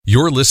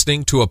You're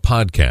listening to a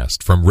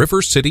podcast from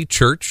River City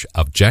Church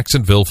of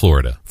Jacksonville,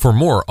 Florida. For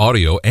more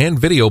audio and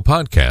video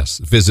podcasts,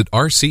 visit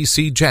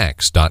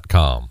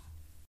rccjax.com.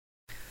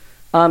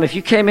 If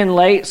you came in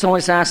late,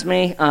 someone's asked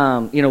me,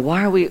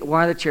 why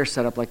are the chairs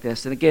set up like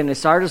this? And again,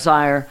 it's our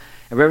desire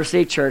at River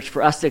City Church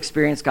for us to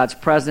experience God's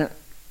presence,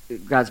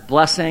 God's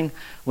blessing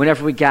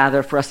whenever we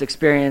gather, for us to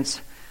experience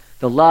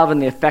the love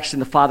and the affection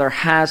the Father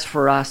has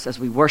for us as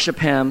we worship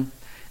Him.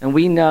 And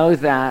we know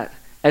that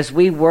as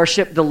we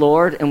worship the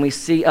Lord and we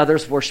see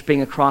others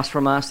worshiping across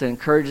from us, it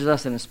encourages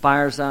us and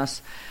inspires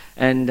us.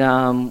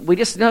 And we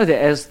just know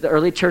that as the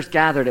early church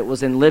gathered, it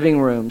was in living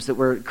rooms that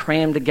were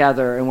crammed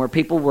together and where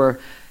people were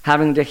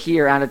having to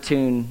hear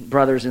out-of-tune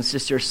brothers and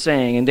sisters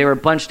sing. And they were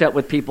bunched up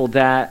with people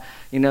that,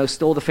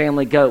 stole the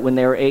family goat when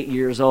they were 8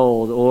 years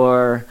old,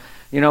 or,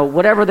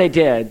 whatever they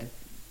did.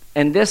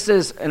 And this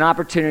is an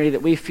opportunity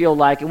that we feel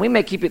like, and we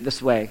may keep it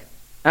this way.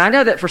 And I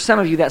know that for some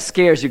of you that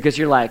scares you because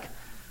you're like,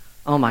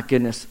 oh my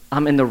goodness,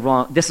 I'm in the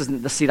wrong, this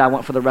isn't the seat I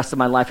want for the rest of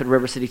my life at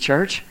River City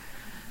Church.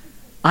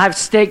 I've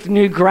staked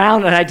new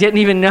ground and I didn't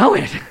even know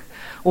it.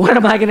 What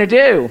am I going to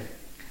do?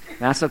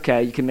 That's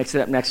okay, you can mix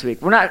it up next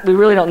week. We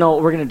really don't know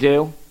what we're going to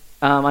do.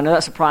 I know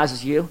that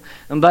surprises you,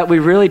 but we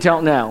really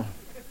don't know.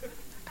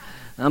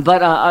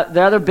 But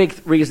the other big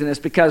reason is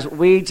because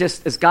we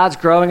just, as God's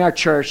growing our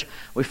church,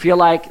 we feel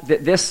like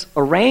that this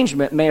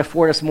arrangement may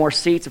afford us more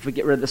seats. If we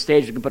get rid of the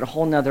stage, we can put a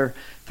whole nother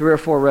 3 or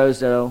 4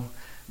 rows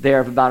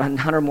there of about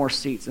 100 more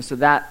seats. And so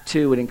that,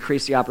 too, would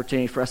increase the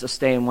opportunity for us to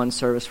stay in one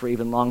service for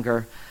even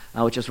longer,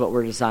 which is what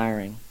we're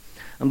desiring.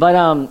 But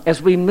as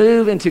we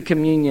move into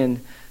communion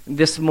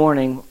this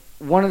morning,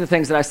 one of the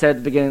things that I said at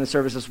the beginning of the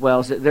service as well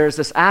is that there's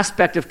this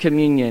aspect of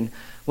communion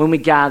when we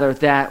gather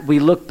that we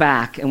look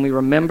back and we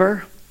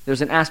remember.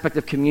 There's an aspect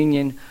of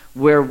communion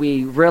where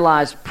we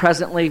realize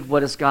presently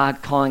what is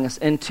God calling us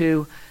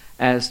into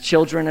as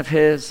children of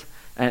His,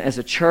 and as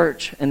a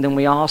church, and then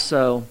we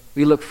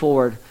look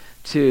forward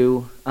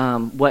to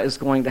what is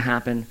going to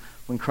happen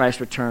when Christ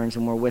returns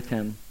and we're with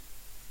Him.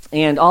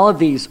 And all of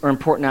these are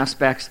important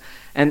aspects,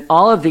 and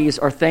all of these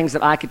are things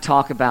that I could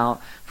talk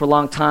about for a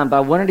long time, but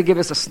I wanted to give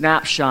us a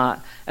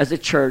snapshot as a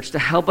church to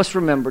help us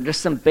remember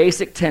just some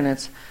basic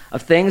tenets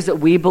of things that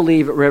we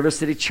believe at River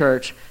City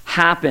Church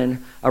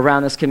happen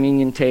around this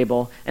communion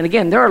table. And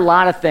again, there are a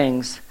lot of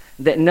things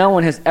that no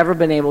one has ever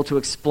been able to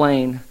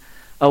explain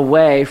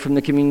away from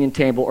the communion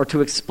table or to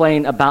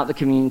explain about the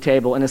communion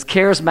table. And as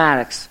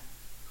charismatics,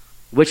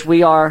 which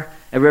we are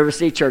at River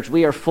City Church,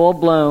 we are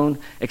full-blown,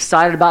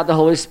 excited about the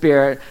Holy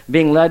Spirit,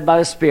 being led by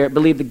the Spirit,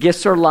 believe the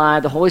gifts are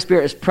alive, the Holy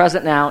Spirit is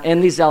present now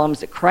in these elements,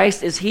 that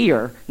Christ is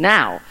here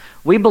now.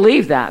 We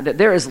believe that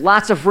there is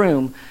lots of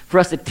room for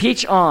us to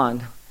teach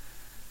on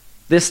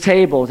this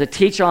table, to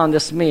teach on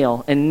this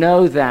meal, and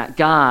know that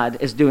God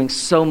is doing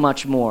so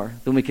much more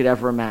than we could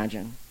ever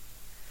imagine.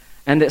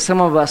 And that some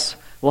of us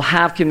will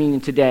have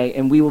communion today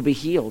and we will be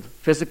healed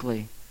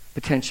physically,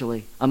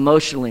 potentially,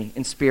 emotionally,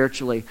 and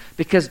spiritually,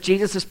 because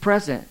Jesus is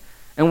present.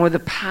 And where the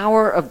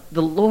power of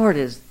the Lord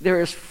is,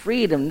 there is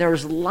freedom, there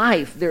is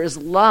life, there is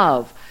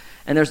love,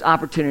 and there's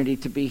opportunity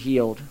to be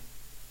healed.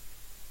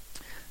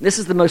 This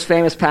is the most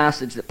famous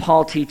passage that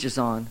Paul teaches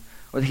on,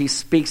 or that he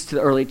speaks to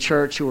the early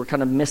church who were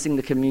kind of missing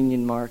the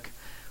communion mark,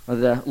 or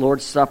the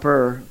Lord's Supper,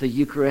 or the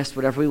Eucharist,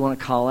 whatever we want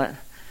to call it.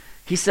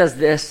 He says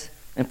this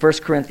in 1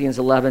 Corinthians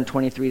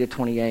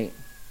 11:23-28.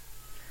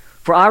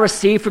 For I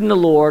received from the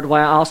Lord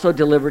what I also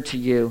delivered to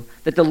you,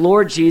 that the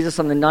Lord Jesus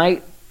on the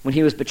night when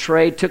He was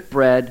betrayed took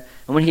bread,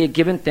 and when He had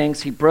given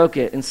thanks, He broke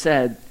it and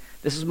said,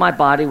 this is my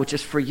body which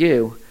is for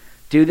you.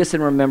 Do this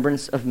in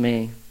remembrance of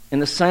me. In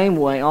the same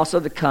way, also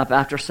the cup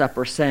after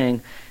supper,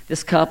 saying,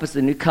 this cup is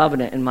the new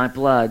covenant in my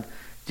blood.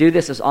 Do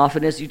this as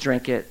often as you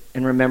drink it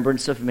in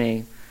remembrance of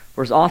me.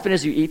 For as often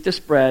as you eat this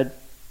bread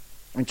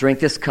and drink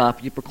this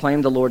cup, you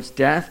proclaim the Lord's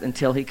death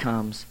until He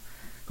comes.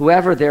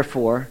 Whoever,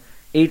 therefore,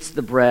 eats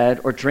the bread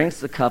or drinks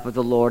the cup of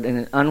the Lord in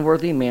an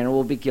unworthy manner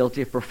will be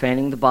guilty of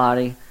profaning the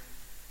body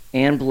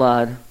and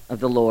blood of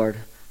the Lord.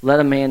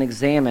 Let a man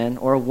examine,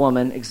 or a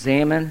woman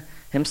examine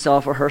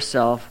himself or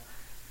herself,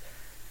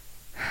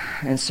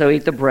 and so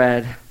eat the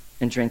bread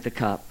and drink the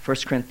cup. 1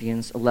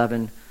 Corinthians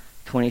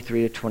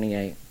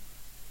 11:23-28.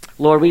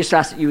 Lord, we just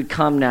ask that you would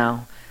come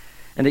now,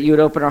 and that you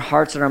would open our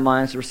hearts and our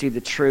minds to receive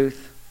the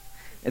truth,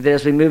 and that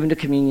as we move into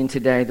communion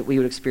today, that we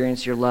would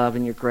experience your love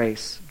and your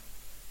grace.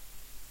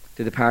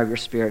 Through the power of your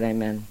Spirit,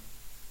 amen.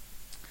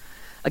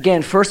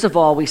 Again, first of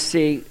all, we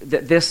see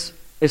that this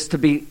is to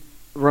be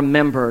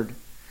remembered.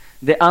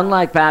 That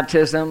unlike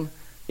baptism,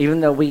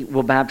 even though we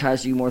will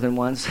baptize you more than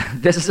once,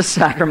 this is a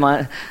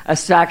sacrament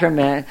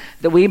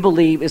that we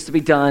believe is to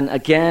be done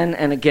again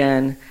and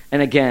again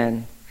and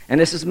again. And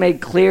this is made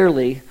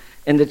clearly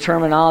in the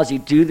terminology,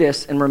 do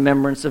this in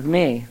remembrance of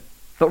me.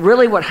 But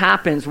really what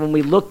happens when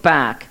we look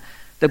back,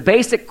 the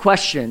basic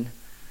question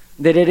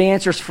that it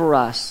answers for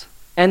us,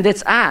 and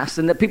that's asked,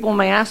 and that people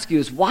may ask you,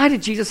 is why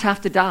did Jesus have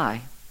to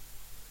die?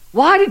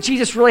 Why did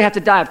Jesus really have to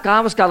die? If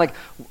God was God,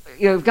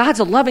 if God's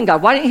a loving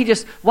God, why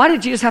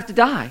did Jesus have to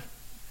die?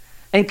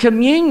 And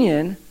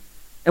communion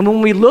And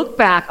when we look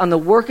back on the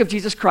work of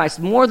Jesus Christ,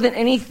 more than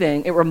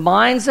anything, it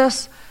reminds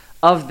us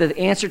of the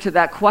answer to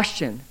that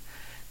question.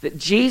 That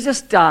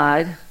Jesus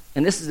died,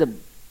 and this is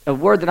a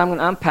word that I'm going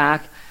to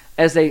unpack,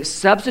 as a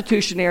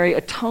substitutionary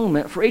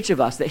atonement for each of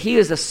us. That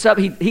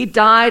he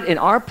died in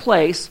our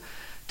place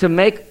to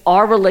make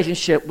our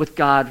relationship with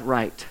God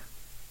right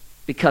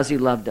because he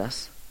loved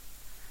us.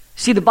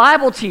 See, the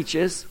Bible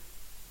teaches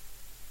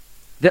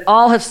that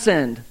all have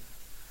sinned,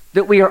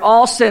 that we are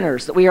all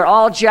sinners, that we are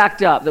all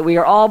jacked up, that we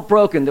are all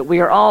broken, that we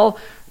are all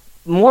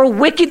more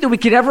wicked than we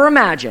could ever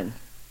imagine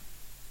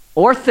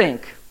or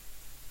think,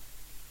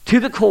 to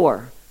the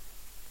core,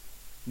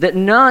 that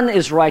none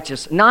is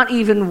righteous, not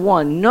even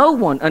one. No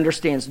one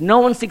understands. No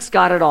one seeks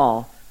God at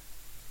all.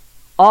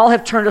 All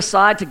have turned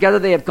aside. Together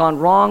they have gone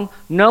wrong.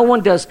 No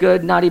one does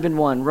good, not even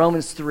one.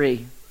 Romans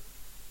 3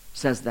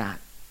 says that.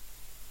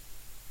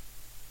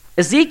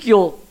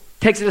 Ezekiel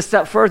takes it a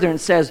step further and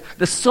says,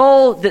 the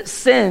soul that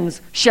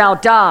sins shall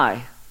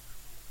die.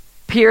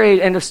 Period,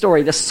 end of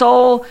story. The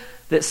soul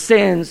that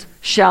sins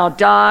shall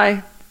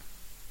die.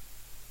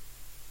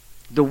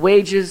 The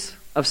wages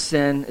of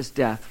sin is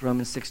death,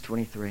 Romans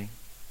 6:23.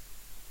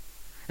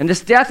 And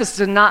this death is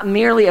not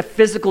merely a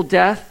physical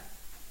death,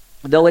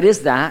 though it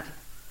is that.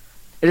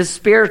 It is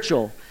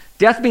spiritual.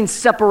 Death means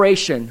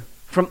separation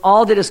from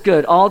all that is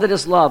good, all that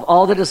is love,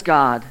 all that is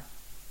God.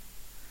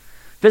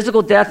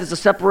 Physical death is the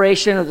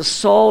separation of the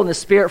soul and the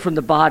spirit from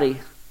the body.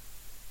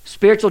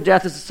 Spiritual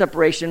death is the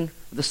separation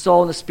of the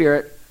soul and the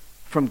spirit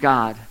from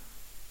God.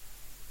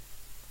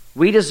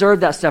 We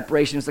deserve that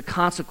separation as a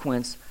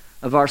consequence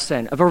of our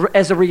sin.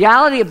 As a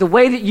reality of the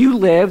way that you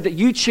live, that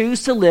you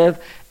choose to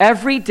live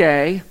every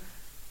day,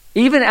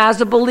 even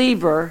as a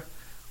believer,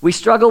 we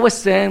struggle with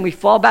sin, we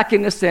fall back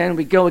into sin,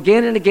 we go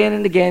again and again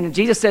and again, and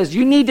Jesus says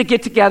you need to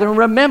get together and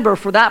remember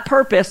for that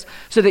purpose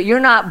so that you're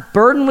not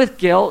burdened with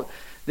guilt,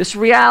 this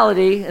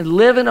reality, and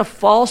live in a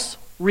false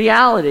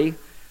reality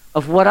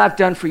of what I've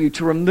done for you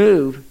to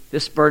remove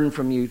this burden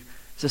from you.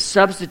 As a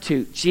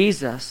substitute,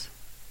 Jesus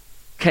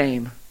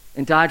came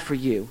and died for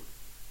you.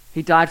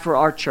 He died for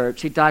our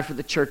church. He died for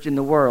the church in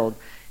the world.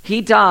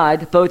 He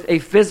died both a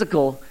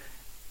physical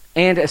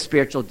and a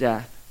spiritual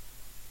death.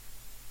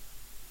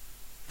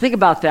 Think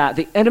about that.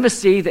 The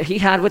intimacy that he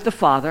had with the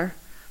Father,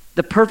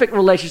 the perfect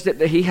relationship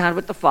that he had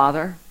with the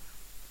Father,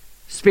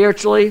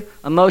 spiritually,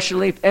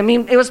 emotionally. I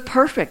mean, it was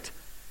perfect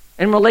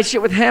in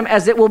relationship with him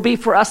as it will be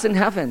for us in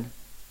heaven.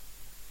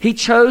 He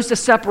chose to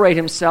separate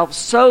himself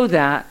so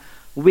that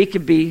we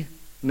could be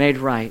made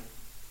right.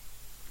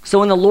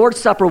 So in the Lord's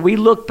Supper, we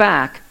look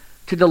back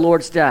to the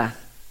Lord's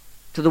death,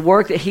 to the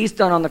work that he's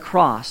done on the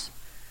cross,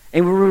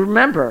 and we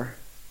remember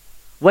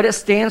what it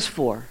stands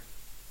for.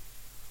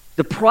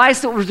 The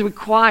price that was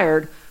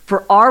required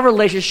for our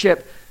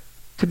relationship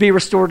to be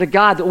restored to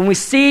God. That when we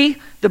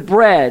see the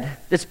bread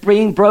that's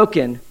being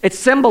broken, it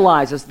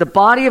symbolizes the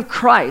body of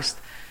Christ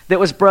that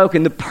was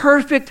broken, the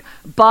perfect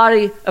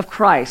body of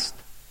Christ,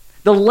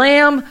 the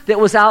lamb that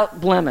was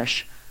without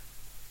blemish,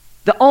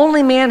 the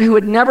only man who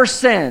had never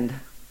sinned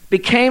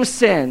became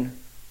sin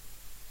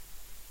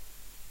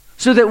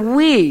so that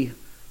we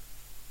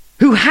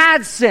who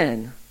had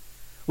sin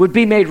would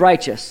be made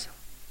righteous.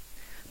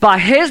 By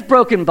his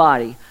broken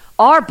body,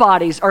 our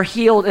bodies are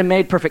healed and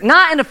made perfect.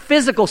 Not in a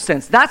physical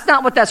sense. That's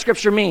not what that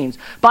scripture means.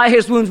 By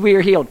his wounds we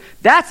are healed.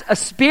 That's a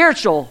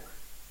spiritual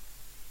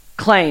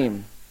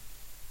claim.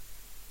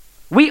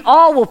 We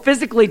all will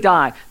physically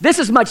die. This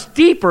is much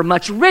deeper,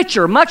 much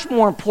richer, much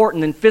more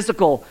important than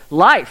physical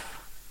life.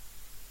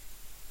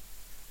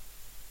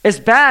 As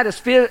bad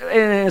as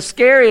and as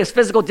scary as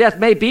physical death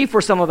may be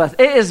for some of us,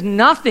 it is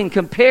nothing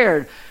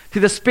compared to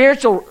the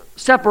spiritual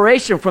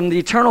separation from the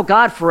eternal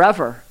God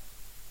forever.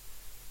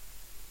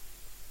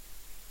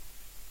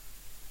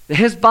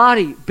 His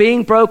body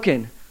being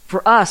broken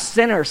for us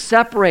sinners,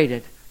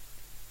 separated,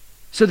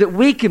 so that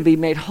we can be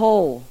made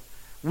whole,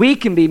 we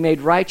can be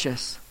made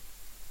righteous.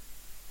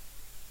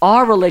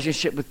 Our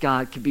relationship with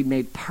God can be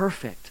made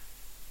perfect.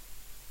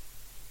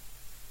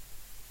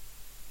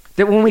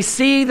 That when we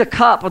see the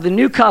cup of the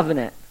new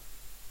covenant,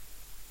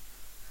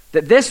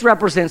 that this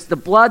represents the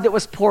blood that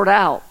was poured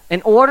out.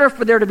 In order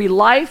for there to be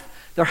life,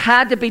 there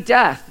had to be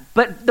death.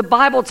 But the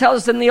Bible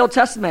tells us in the Old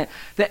Testament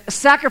that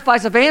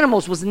sacrifice of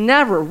animals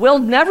will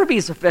never be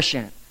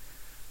sufficient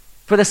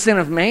for the sin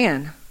of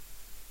man.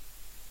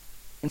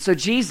 And so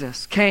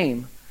Jesus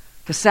came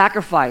to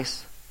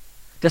sacrifice,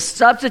 to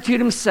substitute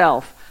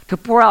himself, to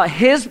pour out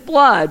his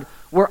blood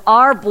where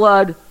our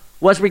blood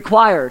was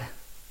required,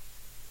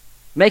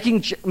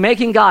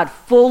 making God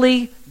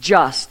fully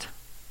just,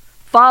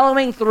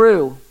 following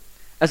through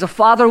as a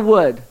father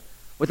would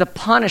with a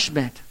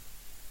punishment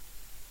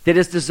that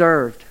is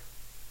deserved,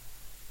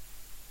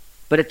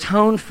 but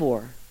atoned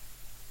for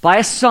by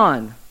a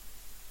son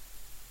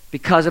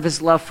because of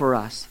his love for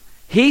us.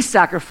 He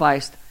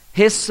sacrificed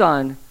his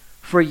son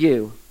for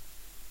you.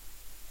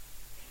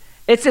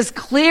 It's as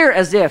clear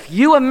as if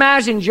you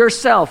imagined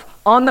yourself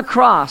on the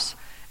cross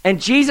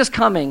and Jesus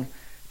coming,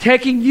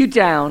 taking you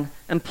down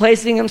and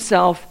placing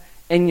himself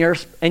in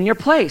your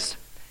place.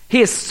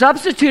 He is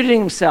substituting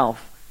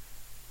himself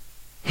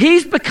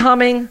He's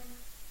becoming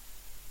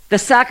the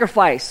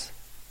sacrifice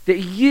that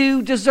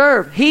you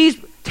deserve. He's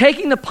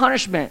taking the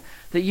punishment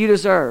that you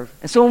deserve.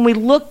 And so when we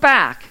look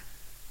back,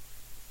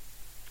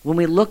 when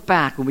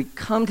we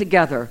come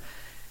together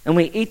and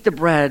we eat the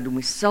bread and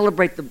we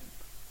celebrate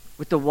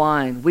with the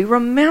wine, we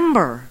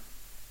remember,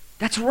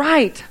 that's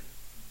right.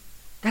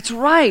 That's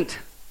right.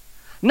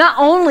 Not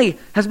only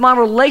has my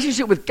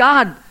relationship with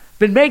God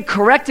been made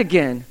correct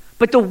again,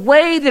 but the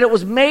way that it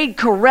was made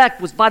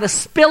correct was by the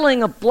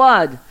spilling of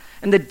blood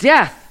and the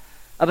death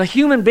of a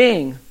human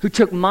being who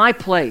took my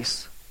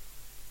place.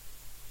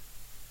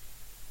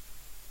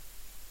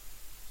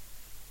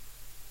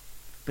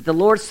 But the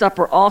Lord's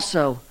Supper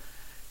also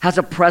has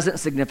a present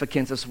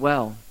significance as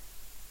well.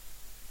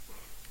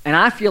 And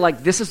I feel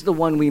like this is the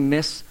one we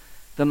miss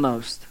the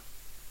most.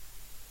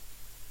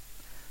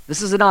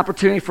 This is an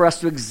opportunity for us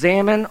to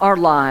examine our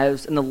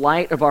lives in the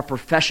light of our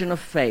profession of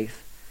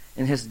faith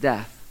in his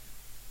death.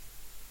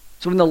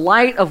 So in the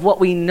light of what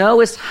we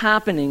know is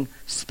happening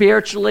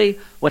spiritually,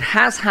 what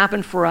has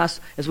happened for us,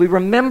 as we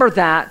remember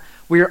that,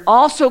 we are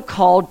also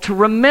called to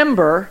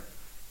remember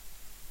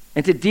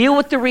and to deal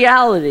with the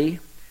reality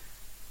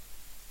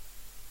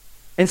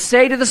and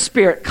say to the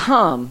Spirit,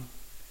 come,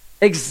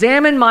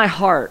 examine my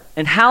heart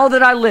and how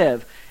that I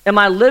live. Am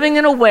I living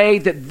in a way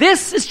that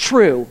this is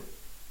true?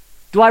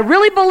 Do I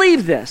really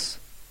believe this?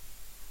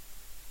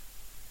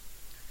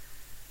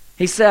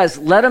 He says,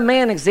 let a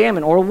man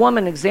examine or a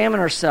woman examine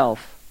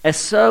herself, as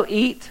so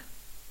eat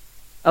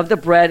of the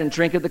bread and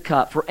drink of the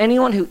cup. For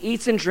anyone who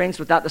eats and drinks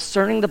without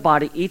discerning the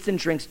body eats and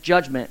drinks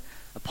judgment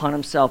upon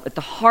himself. At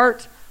the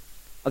heart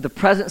of the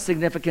present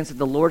significance of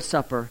the Lord's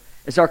Supper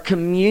is our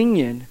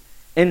communion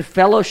in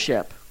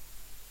fellowship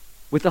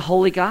with the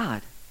Holy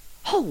God.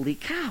 Holy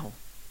cow.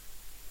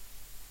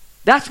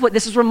 That's what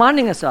this is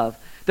reminding us of.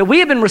 That we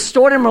have been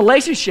restored in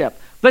relationship.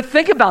 But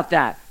think about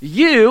that.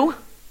 You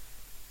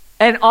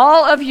and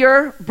all of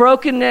your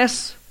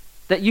brokenness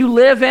that you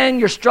live in,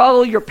 your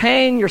struggle, your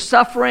pain, your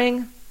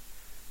suffering,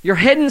 your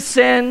hidden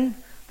sin,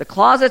 the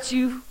closets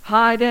you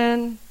hide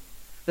in,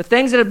 the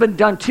things that have been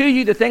done to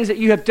you, the things that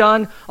you have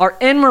done are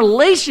in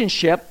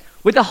relationship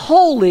with a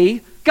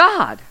holy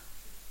God.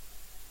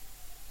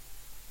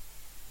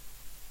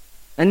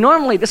 And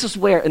normally that's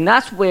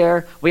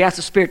where we ask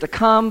the Spirit to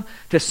come,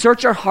 to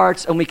search our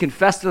hearts, and we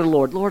confess to the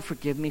Lord, Lord,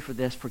 forgive me for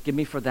this, forgive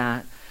me for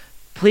that.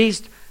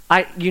 Please,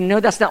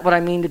 that's not what I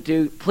mean to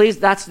do. Please,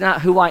 that's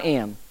not who I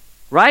am.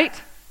 Right?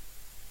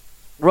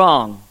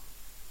 Wrong.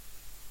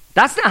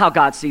 That's not how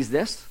God sees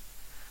this.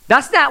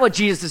 That's not what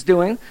Jesus is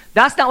doing.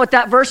 That's not what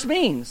that verse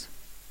means.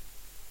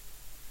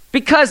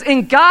 Because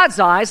in God's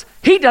eyes,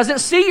 he doesn't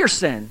see your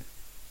sin.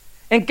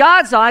 In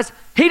God's eyes,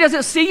 he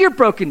doesn't see your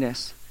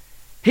brokenness.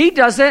 He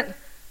doesn't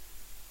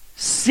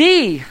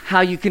see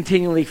how you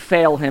continually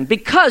fail him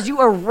because you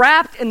are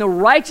wrapped in the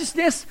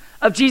righteousness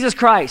of Jesus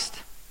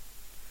Christ.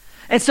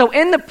 And so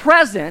in the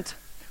present,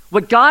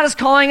 what God is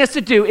calling us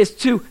to do is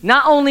to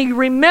not only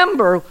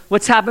remember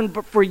what's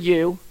happened for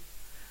you,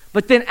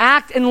 but then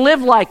act and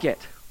live like it.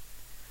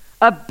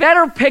 A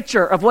better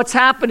picture of what's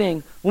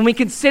happening when we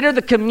consider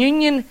the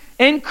communion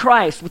in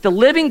Christ with the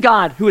living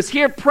God who is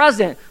here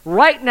present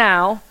right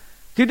now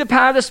through the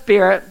power of the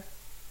Spirit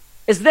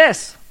is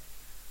this.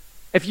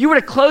 If you were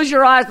to close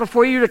your eyes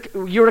before you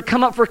were to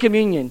come up for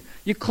communion,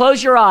 you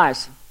close your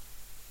eyes,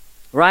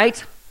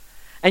 right?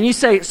 And you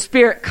say,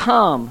 Spirit,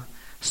 come,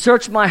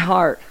 search my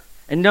heart.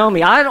 And know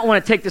me, I don't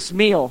want to take this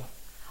meal.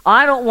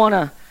 I don't want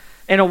to,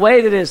 in a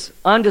way that is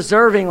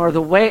undeserving or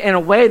in a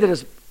way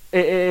that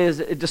is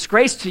a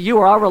disgrace to you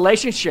or our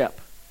relationship.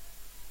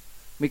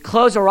 We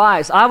close our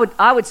eyes. I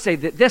would say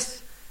that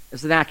this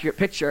is an accurate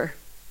picture,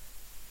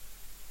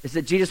 is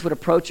that Jesus would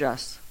approach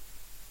us.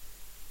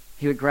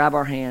 He would grab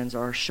our hands,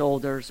 or our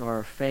shoulders, or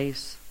our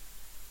face,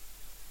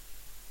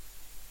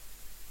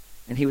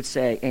 and he would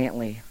say,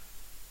 Antley,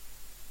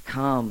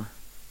 come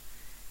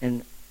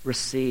and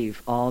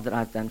receive all that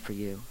I've done for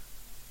you.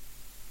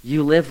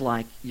 You live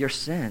like your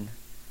sin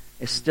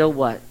is still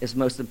what is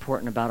most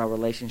important about our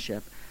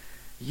relationship.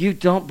 You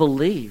don't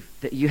believe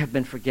that you have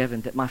been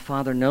forgiven, that my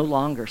Father no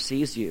longer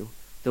sees you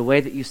the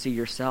way that you see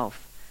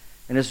yourself.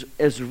 And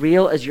as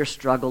real as your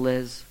struggle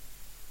is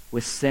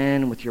with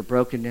sin, with your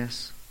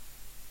brokenness,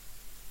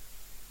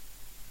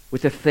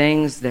 with the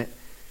things that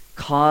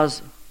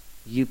cause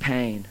you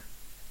pain,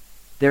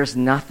 there's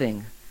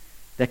nothing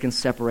that can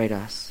separate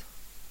us.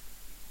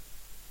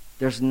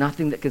 There's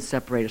nothing that can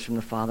separate us from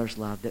the Father's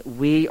love, that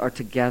we are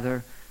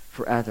together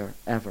forever,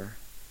 ever.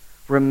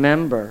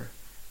 Remember,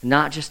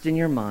 not just in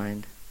your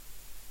mind,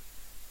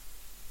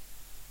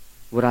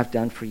 what I've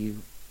done for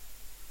you,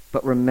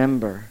 but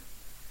remember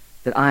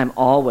that I am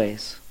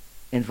always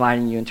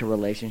inviting you into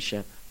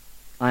relationship.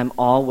 I am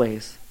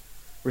always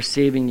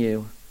receiving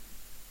you,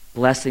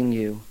 blessing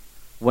you,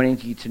 wanting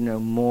you to know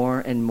more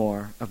and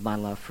more of my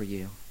love for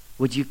you.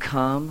 Would you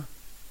come?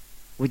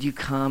 Would you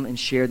come and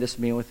share this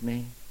meal with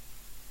me?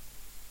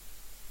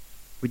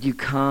 Would you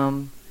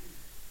come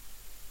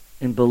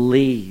and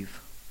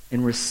believe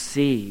and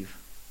receive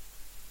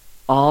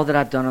all that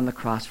I've done on the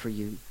cross for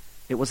you?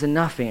 It was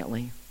enough,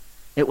 Antley.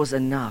 It was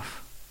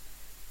enough.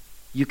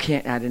 You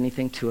can't add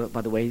anything to it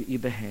by the way that you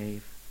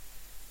behave.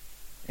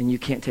 And you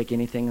can't take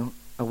anything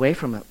away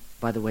from it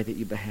by the way that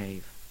you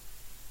behave.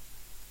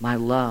 My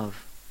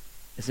love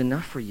is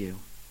enough for you.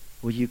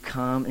 Will you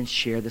come and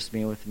share this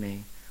meal with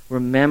me,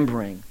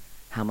 remembering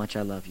how much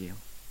I love you?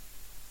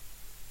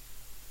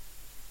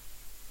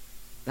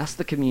 That's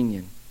the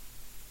communion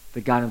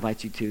that God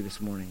invites you to this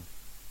morning.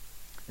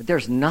 That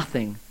there's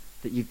nothing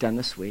that you've done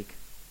this week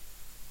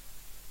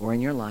or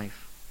in your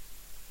life.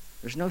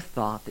 There's no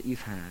thought that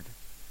you've had.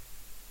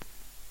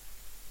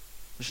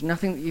 There's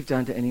nothing that you've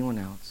done to anyone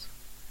else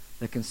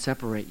that can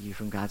separate you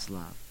from God's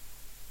love.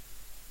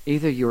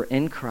 Either you're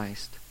in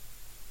Christ,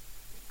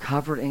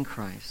 covered in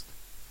Christ,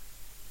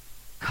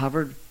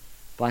 covered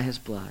by his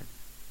blood,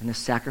 and his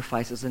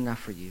sacrifice is enough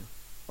for you,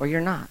 or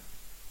you're not.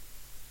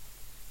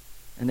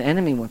 And the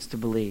enemy wants to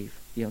believe,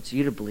 he wants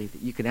you to believe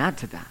that you can add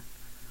to that,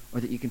 or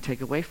that you can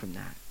take away from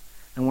that.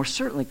 And we're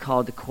certainly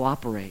called to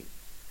cooperate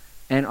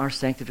in our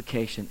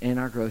sanctification, in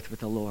our growth with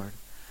the Lord.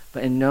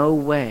 But in no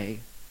way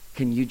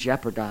can you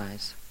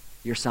jeopardize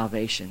your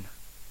salvation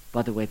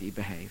by the way that you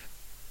behave.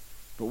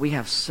 But we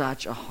have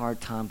such a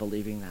hard time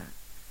believing that.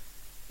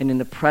 And in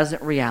the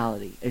present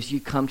reality, as you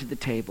come to the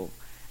table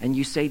and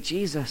you say,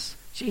 Jesus,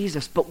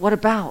 Jesus, but what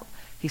about?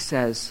 He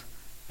says,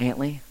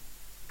 Antley,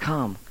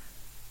 come.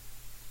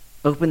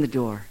 Open the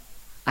door.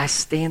 I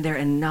stand there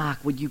and knock.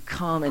 Would you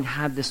come and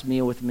have this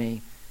meal with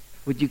me?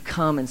 Would you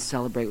come and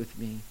celebrate with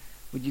me?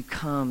 Would you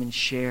come and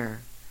share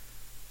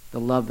the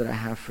love that I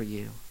have for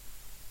you?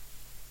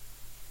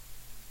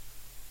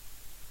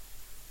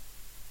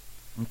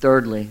 And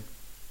thirdly,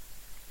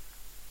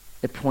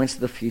 it points to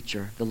the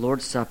future. The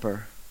Lord's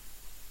Supper.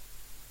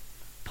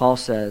 Paul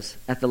says,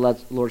 at the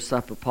Lord's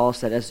Supper, Paul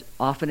said, as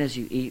often as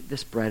you eat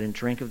this bread and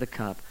drink of the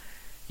cup,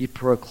 you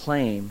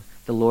proclaim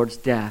the Lord's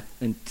death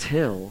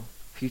until,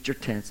 future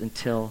tense,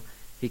 until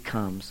he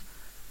comes.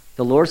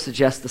 The Lord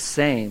suggests the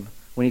same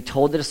when he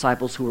told the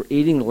disciples who were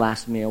eating the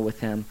last meal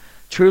with him,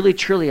 truly,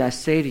 truly, I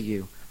say to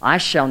you, I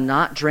shall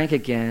not drink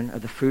again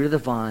of the fruit of the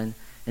vine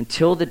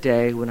until the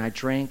day when I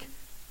drink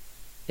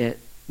it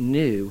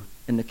new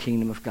in the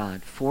kingdom of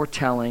God.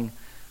 Foretelling,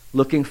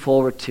 looking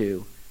forward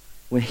to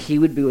when he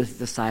would be with his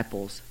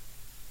disciples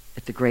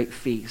at the great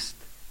feast,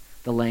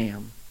 the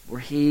Lamb, where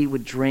he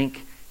would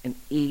drink and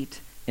eat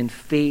and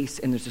feast.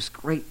 And there's this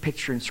great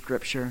picture in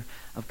Scripture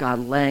of God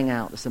laying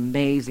out this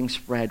amazing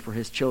spread for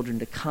his children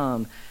to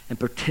come and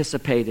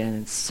participate in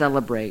and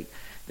celebrate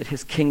that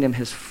his kingdom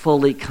has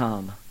fully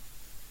come.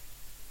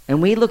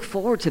 And we look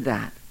forward to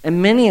that.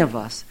 And many of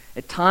us,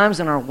 at times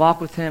in our walk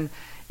with him,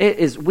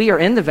 we are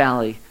in the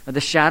valley of the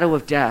shadow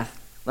of death,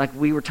 like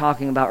we were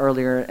talking about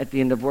earlier at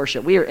the end of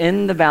worship. We are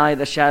in the valley of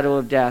the shadow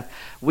of death.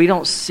 We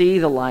don't see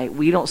the light.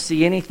 We don't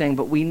see anything,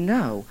 but we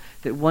know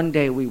that one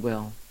day we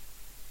will.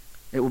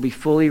 It will be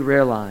fully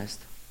realized.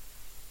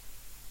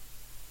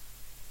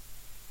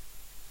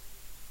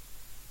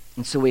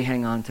 And so we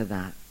hang on to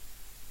that.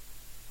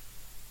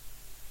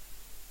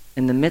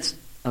 In the midst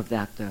of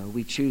that, though,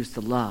 we choose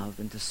to love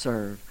and to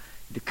serve,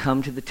 to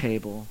come to the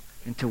table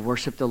and to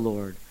worship the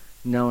Lord,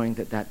 knowing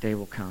that that day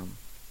will come.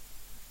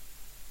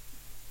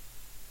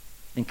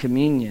 In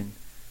communion,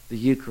 the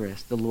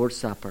Eucharist, the Lord's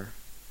Supper,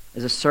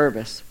 is a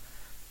service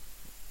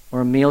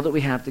or a meal that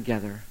we have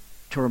together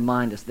to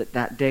remind us that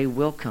that day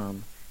will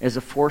come as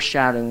a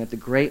foreshadowing of the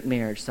great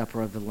marriage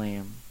supper of the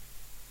Lamb.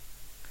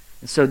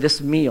 And so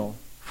this meal,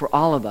 for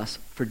all of us,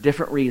 for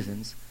different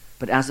reasons,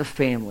 but as a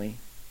family,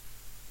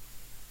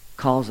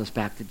 calls us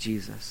back to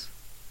Jesus.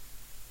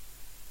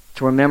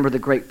 To remember the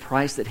great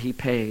price that he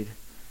paid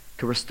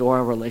to restore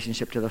our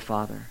relationship to the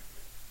Father.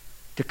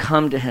 To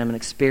come to him and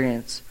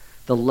experience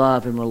the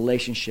love and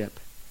relationship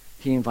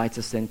he invites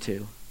us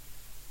into.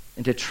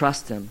 And to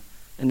trust him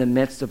in the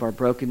midst of our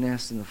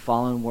brokenness and the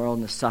fallen world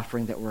and the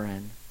suffering that we're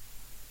in.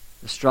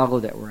 The struggle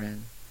that we're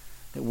in.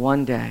 That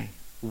one day,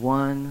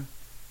 one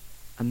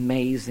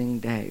amazing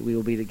day, we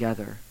will be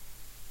together.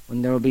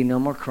 When there will be no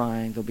more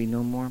crying, there'll be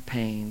no more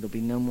pain, there'll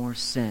be no more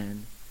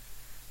sin,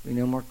 there'll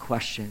be no more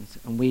questions,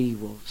 and we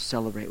will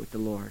celebrate with the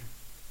Lord.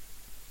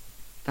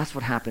 That's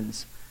what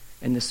happens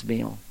in this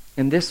meal.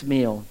 And this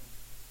meal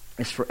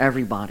is for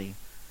everybody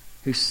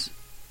who's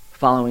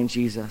following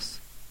Jesus,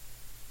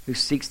 who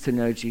seeks to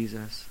know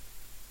Jesus.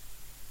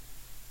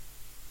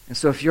 And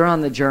so if you're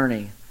on the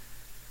journey,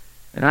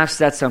 and I've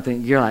said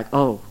something, you're like,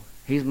 oh,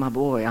 he's my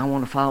boy, I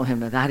want to follow him,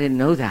 but I didn't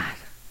know that.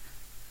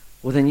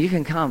 Well, then you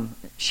can come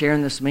share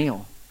in this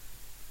meal.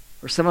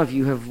 Or some of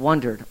you have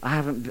wondered,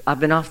 I've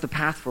been off the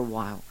path for a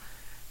while.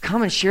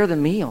 Come and share the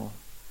meal.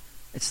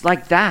 It's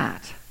like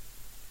that.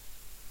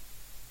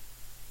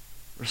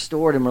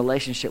 Restored in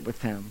relationship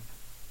with him.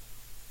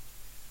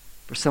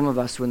 For some of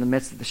us who are in the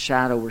midst of the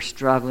shadow, we're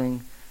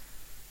struggling.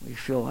 We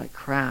feel like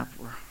crap.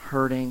 We're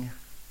hurting.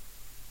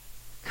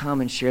 Come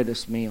and share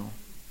this meal.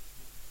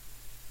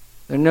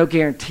 There are no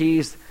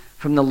guarantees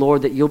from the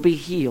Lord that you'll be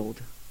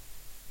healed.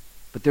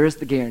 But there is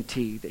the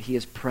guarantee that he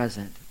is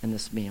present in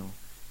this meal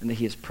and that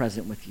he is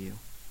present with you.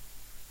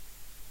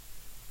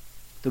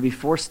 There'll be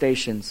 4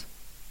 stations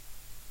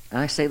And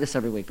I say this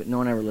every week, but no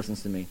one ever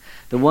listens to me.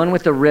 The one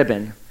with the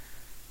ribbon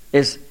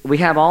is, we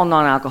have all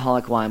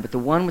non-alcoholic wine, but the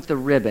one with the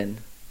ribbon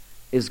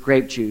is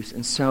grape juice.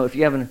 And so if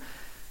you have an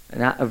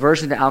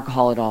aversion to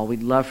alcohol at all,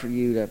 we'd love for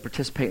you to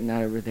participate in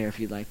that over there if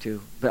you'd like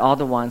to. But all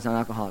the wine's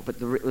non-alcoholic. But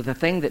the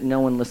thing that no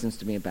one listens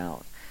to me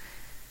about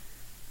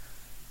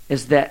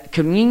is that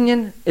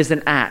communion is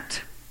an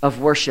act of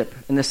worship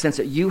in the sense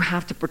that you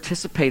have to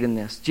participate in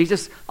this.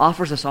 Jesus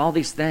offers us all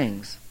these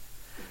things,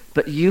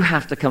 but you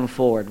have to come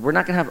forward. We're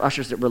not going to have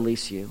ushers that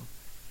release you.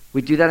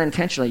 We do that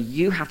intentionally.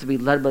 You have to be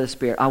led by the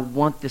Spirit. I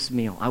want this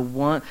meal. I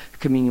want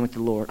communion with the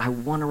Lord. I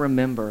want to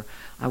remember.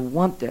 I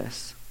want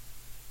this.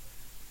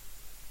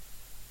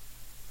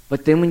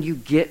 But then when you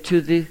get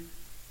to the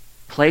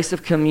place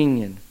of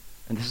communion,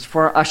 and this is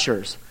for our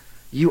ushers,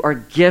 you are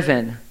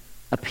given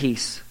a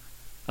piece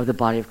of the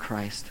body of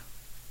Christ.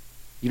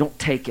 You don't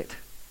take it.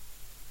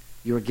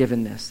 You are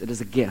given this. It is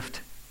a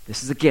gift.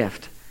 This is a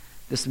gift.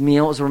 This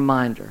meal is a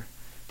reminder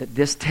that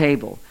this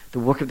table, the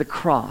work of the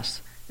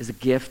cross, is a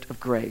gift of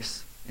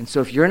grace. And so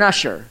if you're an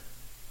usher,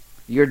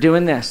 you're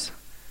doing this.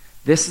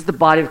 This is the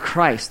body of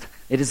Christ.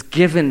 It is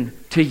given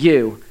to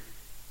you.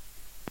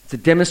 It's a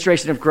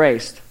demonstration of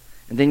grace.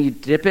 And then you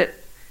dip it,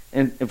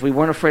 and if we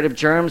weren't afraid of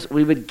germs,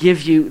 we would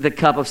give you the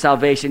cup of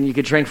salvation. You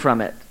could drink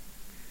from it.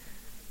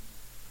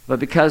 But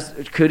because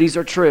cooties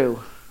are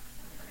true,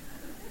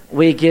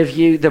 we give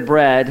you the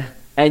bread,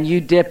 and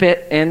you dip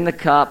it in the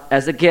cup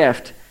as a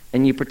gift,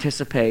 and you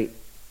participate.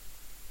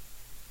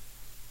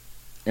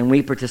 And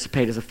we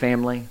participate as a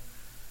family.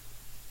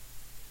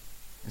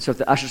 And so if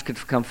the ushers could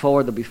come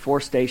forward, there'll be 4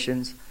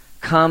 stations.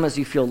 Come as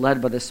you feel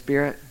led by the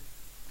Spirit,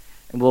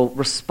 and we'll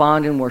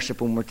respond in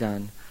worship when we're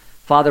done.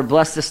 Father,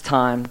 bless this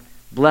time.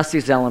 Bless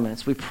these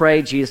elements. We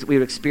pray, Jesus, that we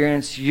would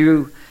experience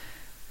you.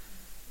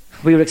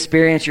 We would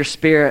experience your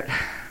Spirit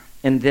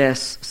in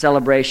this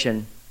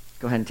celebration.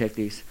 Go ahead and take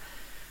these.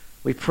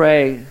 We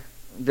pray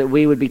that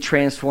we would be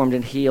transformed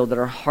and healed, that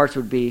our hearts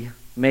would be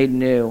made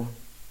new.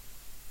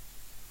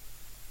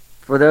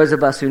 For those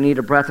of us who need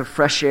a breath of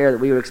fresh air, that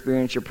we would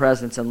experience your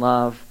presence and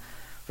love.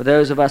 For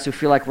those of us who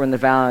feel like we're in the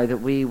valley, that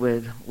we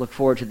would look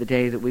forward to the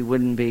day that we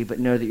wouldn't be, but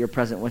know that you're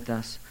present with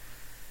us.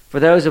 For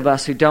those of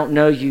us who don't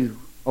know you,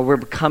 or we're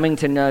coming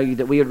to know you,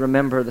 that we would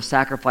remember the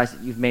sacrifice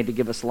that you've made to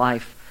give us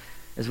life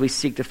as we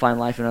seek to find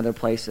life in other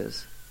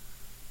places.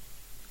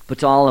 But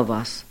to all of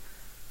us,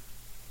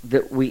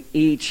 that we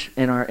each,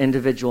 in our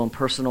individual and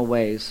personal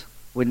ways,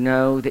 would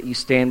know that you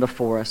stand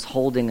before us,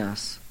 holding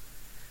us,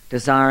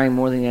 desiring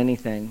more than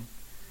anything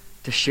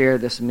to share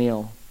this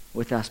meal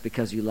with us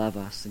because you love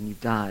us and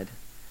you've died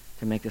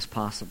to make this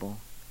possible.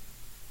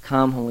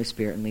 Come, Holy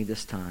Spirit, and lead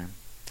this time.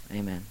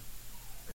 Amen.